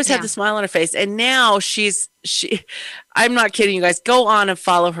 She always had the smile on her face. And now I'm not kidding you guys. Go on and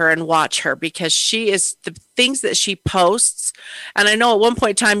follow her and watch her, because she is the things that she posts. And I know at one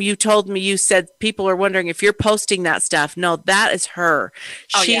point in time you told me, you said people are wondering if you're posting that stuff. No, that is her.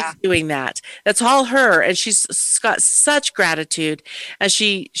 She's doing that. That's all her. And she's got such gratitude, and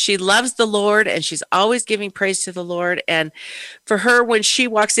she loves the Lord, and she's always giving praise to the Lord. And for her, when she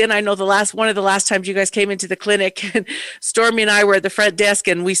walks in, I know one of the last times you guys came into the clinic, and Stormy and I were at the front desk,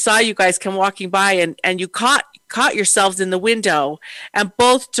 and we saw you guys come walking by, and you caught yourselves in the window and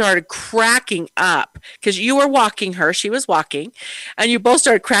both started cracking up, because you were walking her, she was walking, and you both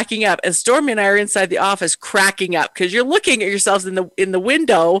started cracking up. And Stormy and I are inside the office cracking up, because you're looking at yourselves in the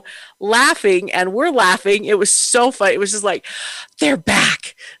window laughing, and we're laughing. It was so fun. It was just like, they're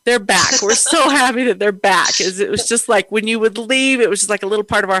back. We're so happy that they're back. It was just like when you would leave, it was just like a little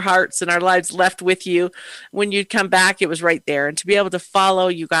part of our hearts and our lives left with you. When you'd come back, it was right there. And to be able to follow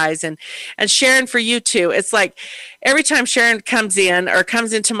you guys, and Sharon, for you too, it's like every time Sharon comes in or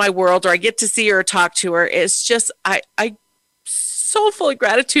comes into my world, or I get to see her or talk to her, it's just, I so full of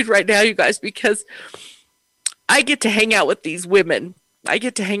gratitude right now, you guys, because I get to hang out with these women. I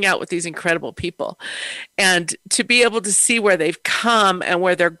get to hang out with these incredible people, and to be able to see where they've come and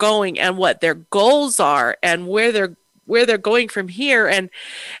where they're going and what their goals are and where they're going from here. And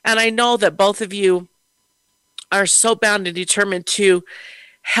I know that both of you are so bound and determined to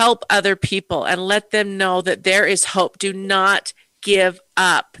help other people and let them know that there is hope. Do not give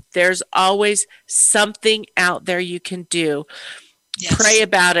up. There's always something out there you can do. Yes. Pray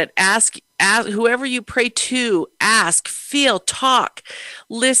about it. Ask whoever you pray to, ask, feel, talk,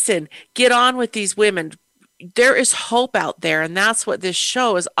 listen, get on with these women. There is hope out there, and that's what this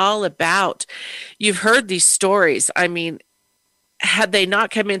show is all about. You've heard these stories. I mean, had they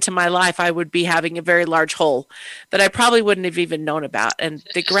not come into my life, I would be having a very large hole that I probably wouldn't have even known about. And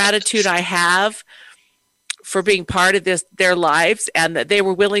the gratitude I have for being part of their lives, and that they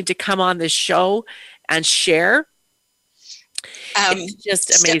were willing to come on this show and share, it's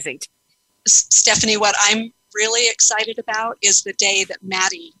just amazing. Stephanie, what I'm really excited about is the day that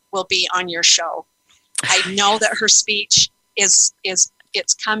Maddie will be on your show. I know that her speech is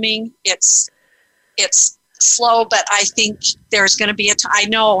it's coming. It's slow, but I think there's going to be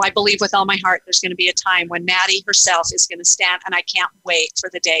I believe with all my heart, there's going to be a time when Maddie herself is going to stand, and I can't wait for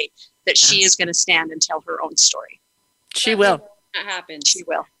the day that she is going to stand and tell her own story. She will. That happens. She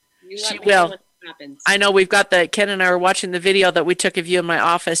will. She will. Happens. I know Ken and I were watching the video that we took of you in my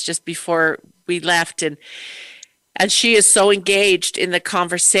office just before we left, and she is so engaged in the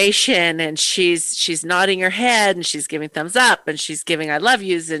conversation, and she's nodding her head, and she's giving thumbs up, and she's giving I love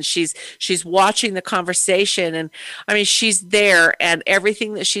yous, and she's watching the conversation, and I mean, she's there, and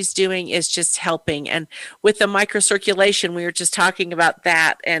everything that she's doing is just helping. And with the microcirculation, we were just talking about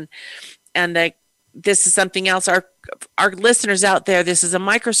that, and this is something else. Our listeners out there, this is a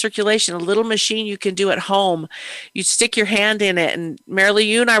microcirculation, a little machine you can do at home. You stick your hand in it, and Marilee,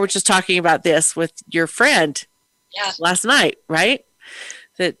 you and I were just talking about this with your friend last night, right?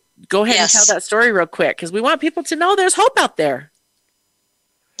 That go ahead and tell that story real quick, because we want people to know there's hope out there.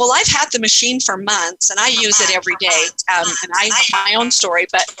 Well, I've had the machine for months, and I use it every day. And I have my own story,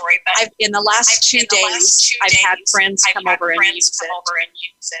 but in the last 2 days, I've had friends come over and use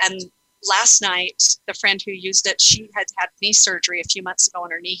it. And last night, the friend who used it, she had knee surgery a few months ago,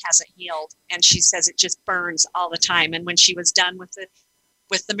 and her knee hasn't healed. And she says it just burns all the time. And when she was done with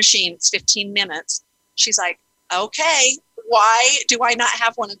the machine, it's 15 minutes. She's like, okay, why do I not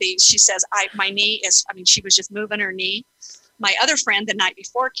have one of these? She says, my knee is, she was just moving her knee. My other friend the night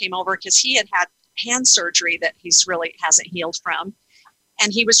before came over because he had hand surgery that he's really hasn't healed from.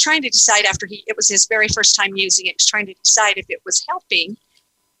 And he was trying to decide it was his very first time using it, he was trying to decide if it was helping.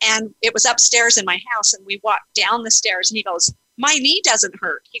 And it was upstairs in my house, and we walked down the stairs, and he goes, my knee doesn't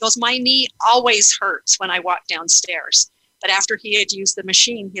hurt. He goes, my knee always hurts when I walk downstairs. But after he had used the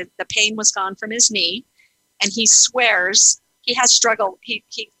machine, the pain was gone from his knee, and he swears he has struggled.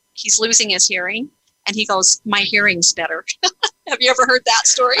 He's losing his hearing, and he goes, my hearing's better. Have you ever heard that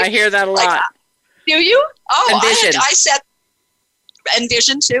story? I hear that a lot. Do you? Oh, Envision. I said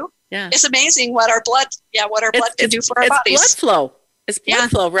Envision too. Yeah. It's amazing what our blood can do for our bodies. It's blood flow. It's blood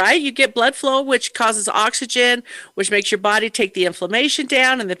flow, right? You get blood flow, which causes oxygen, which makes your body take the inflammation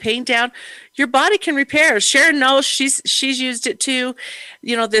down and the pain down. Your body can repair. Sharon knows she's used it too.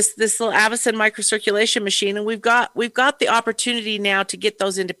 You know, this little Avicen microcirculation machine, and we've got the opportunity now to get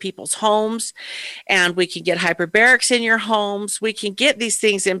those into people's homes, and we can get hyperbarics in your homes. We can get these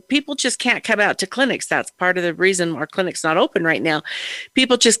things, and people just can't come out to clinics. That's part of the reason our clinic's not open right now.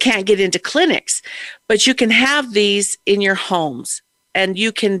 People just can't get into clinics, but you can have these in your homes. And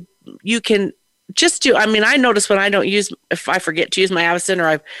you can just do, I notice when if I forget to use my Avicen, or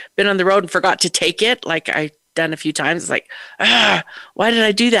I've been on the road and forgot to take it, like I've done a few times, it's like, why did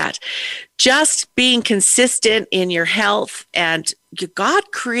I do that? Just being consistent in your health, and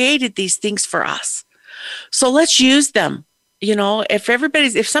God created these things for us. So let's use them. You know,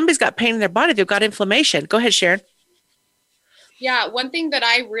 if somebody's got pain in their body, they've got inflammation. Go ahead, Sharon. Yeah, one thing that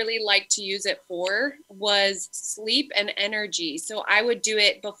I really liked to use it for was sleep and energy. So I would do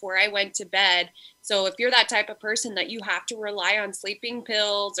it before I went to bed. So if you're that type of person that you have to rely on sleeping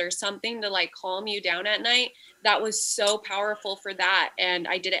pills or something to like calm you down at night, that was so powerful for that. And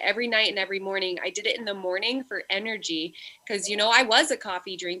I did it every night and every morning. I did it in the morning for energy because, I was a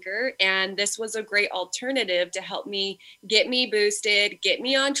coffee drinker, and this was a great alternative to help me get me boosted, get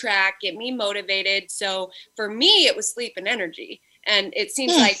me on track, get me motivated. So for me, it was sleep and energy. And it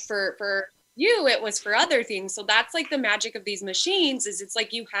seems like for you, it was for other things. So that's like the magic of these machines, is it's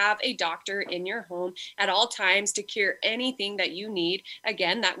like you have a doctor in your home at all times to cure anything that you need.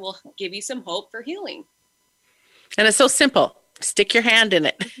 Again, that will give you some hope for healing. And it's so simple. Stick your hand in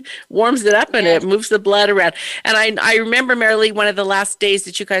it, warms it up, and it moves the blood around. And I remember, Marilee, one of the last days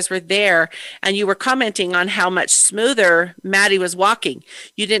that you guys were there, and you were commenting on how much smoother Maddie was walking.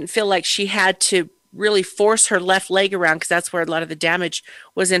 You didn't feel like she had to really force her left leg around, because that's where a lot of the damage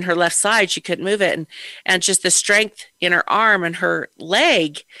was, in her left side. She couldn't move it. And just the strength in her arm and her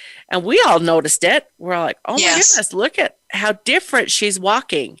leg. And we all noticed it. We're all like, oh my goodness, look at how different she's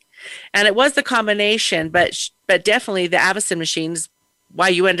walking. And it was the combination, but definitely the Avicen machines, why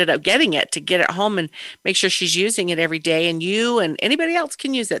you ended up getting it, to get it home and make sure she's using it every day, and you and anybody else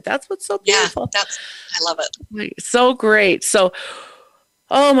can use it. That's what's so beautiful. Yeah, I love it. So great. So,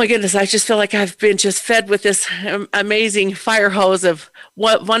 oh my goodness, I just feel like I've been just fed with this amazing fire hose of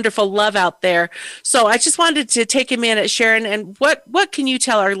what wonderful love out there. So I just wanted to take a minute, Sharon, and what can you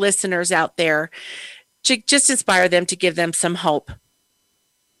tell our listeners out there to just inspire them, to give them some hope?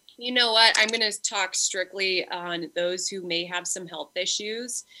 You know what? I'm going to talk strictly on those who may have some health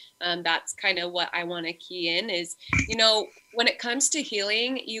issues. That's kind of what I want to key in is, when it comes to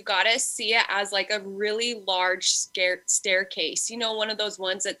healing, you got to see it as like a really large staircase, one of those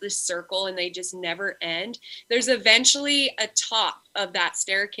ones that just circle and they just never end. There's eventually a top of that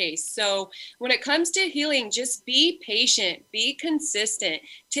staircase. So when it comes to healing, just be patient, be consistent,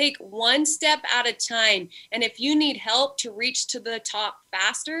 take one step at a time. And if you need help to reach to the top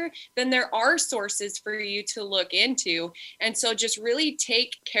faster, then there are sources for you to look into. And so just really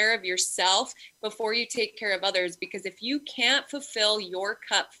take care of yourself before you take care of others, because if you can't fulfill your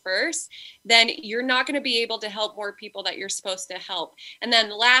cup first, then you're not going to be able to help more people that you're supposed to help. And then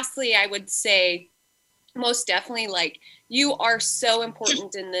lastly, I would say most definitely, like, you are so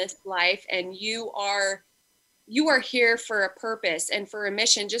important in this life, and you are here for a purpose and for a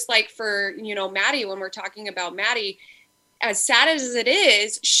mission, just like for, Maddie, when we're talking about Maddie. As sad as it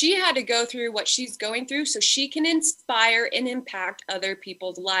is, she had to go through what she's going through so she can inspire and impact other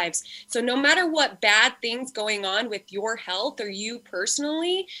people's lives. So no matter what bad things going on with your health or you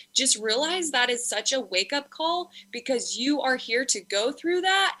personally, just realize that is such a wake-up call, because you are here to go through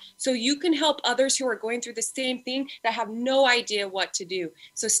that so you can help others who are going through the same thing that have no idea what to do.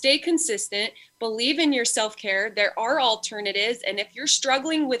 So stay consistent, believe in your self-care. There are alternatives. And if you're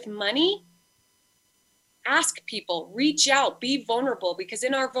struggling with money, ask people, reach out, be vulnerable, because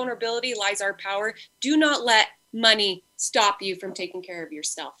in our vulnerability lies our power. Do not let money stop you from taking care of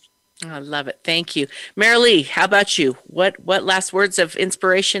yourself. I love it. Thank you. Marilee, how about you? What last words of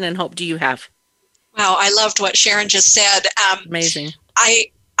inspiration and hope do you have? Wow, I loved what Sharon just said. Amazing. I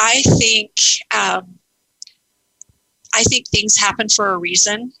think things happen for a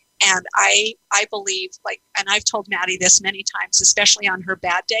reason. And I believe, and I've told Maddie this many times, especially on her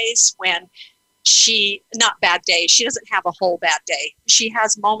bad days, when she doesn't have a whole bad day. She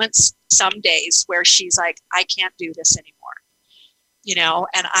has moments, some days, where she's like, I can't do this anymore,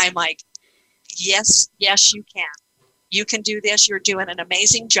 and I'm like, yes, you can. You can do this. You're doing an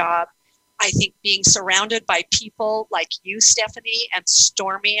amazing job. I think being surrounded by people like you, Stephanie, and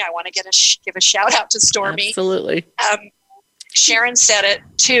Stormy, I want to give a shout out to Stormy. Absolutely. Sharon said it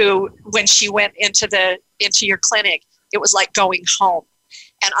too, when she went into your clinic, it was like going home.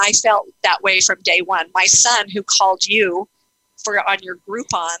 And I felt that way from day one. My son, who called you on your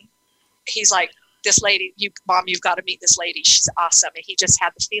Groupon, he's like, this lady, Mom, you've got to meet this lady. She's awesome. And he just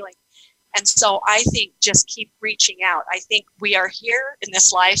had the feeling. And so I think just keep reaching out. I think we are here in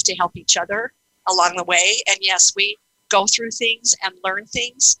this life to help each other along the way. And yes, we go through things and learn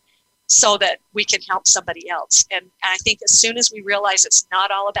things so that we can help somebody else. And I think as soon as we realize it's not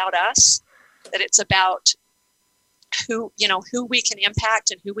all about us, that it's about who we can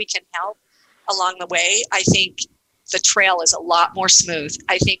impact and who we can help along the way, I think the trail is a lot more smooth.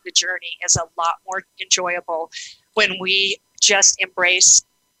 I think the journey is a lot more enjoyable when we just embrace.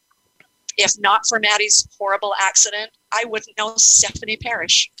 If not for Maddie's horrible accident, I wouldn't know Stephanie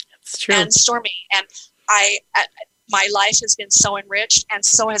Parrish. That's true. And Stormy. And my life has been so enriched, and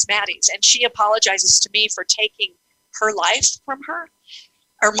so has Maddie's. And she apologizes to me for taking her life from her,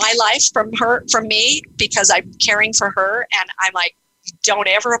 or my life from me, because I'm caring for her. And I'm like, don't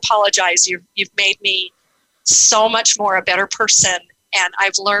ever apologize. You've made me so much more a better person. And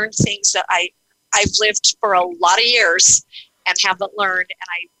I've learned things that I've lived for a lot of years and haven't learned.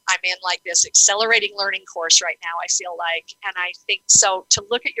 And I'm in like this accelerating learning course right now, I feel like. And I think so, to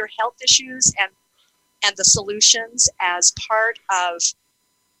look at your health issues and the solutions as part of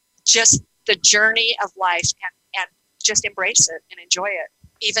just the journey of life, and just embrace it and enjoy it.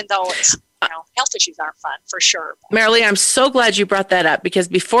 Even though it's, health issues aren't fun, for sure. Marilee, I'm so glad you brought that up, because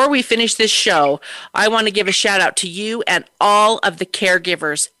before we finish this show, I want to give a shout out to you and all of the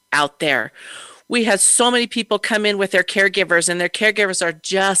caregivers out there. We had so many people come in with their caregivers, and their caregivers are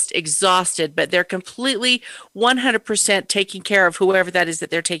just exhausted, but they're completely 100% taking care of whoever that is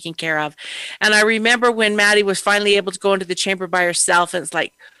that they're taking care of. And I remember when Maddie was finally able to go into the chamber by herself, and it's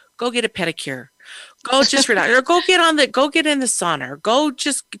like, go get a pedicure. Go just relax, or go get in the sauna, or go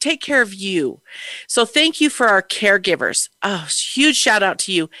just take care of you. So thank you for our caregivers. Oh, huge shout out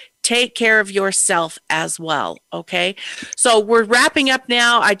to you. Take care of yourself as well. Okay. So we're wrapping up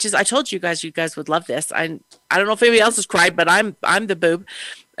now. I told you guys would love this. I don't know if anybody else has cried, but I'm the boob,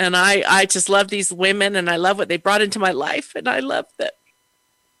 and I just love these women, and I love what they brought into my life. And I love that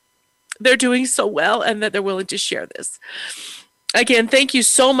they're doing so well and that they're willing to share this. Again, thank you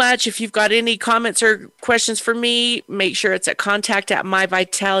so much. If you've got any comments or questions for me, make sure it's at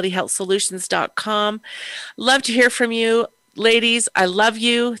contact@myvitalityhealthsolutions.com. Love to hear from you. Ladies, I love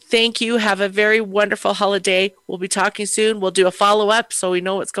you. Thank you. Have a very wonderful holiday. We'll be talking soon. We'll do a follow-up so we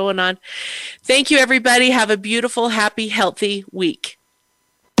know what's going on. Thank you, everybody. Have a beautiful, happy, healthy week.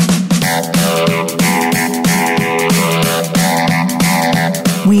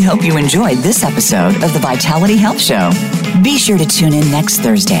 We hope you enjoyed this episode of the Vitality Health Show. Be sure to tune in next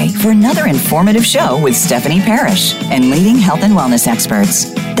Thursday for another informative show with Stephanie Parrish and leading health and wellness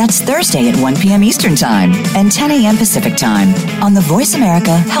experts. That's Thursday at 1 p.m. Eastern Time and 10 a.m. Pacific Time on the Voice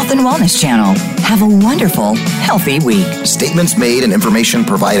America Health and Wellness Channel. Have a wonderful, healthy week. Statements made and information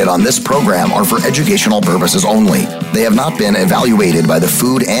provided on this program are for educational purposes only. They have not been evaluated by the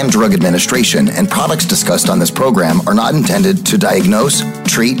Food and Drug Administration, and products discussed on this program are not intended to diagnose,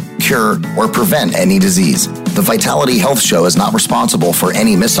 treat, cure, or prevent any disease. The Vitality Health Show is not responsible for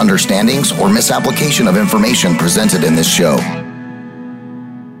any misunderstandings or misapplication of information presented in this show.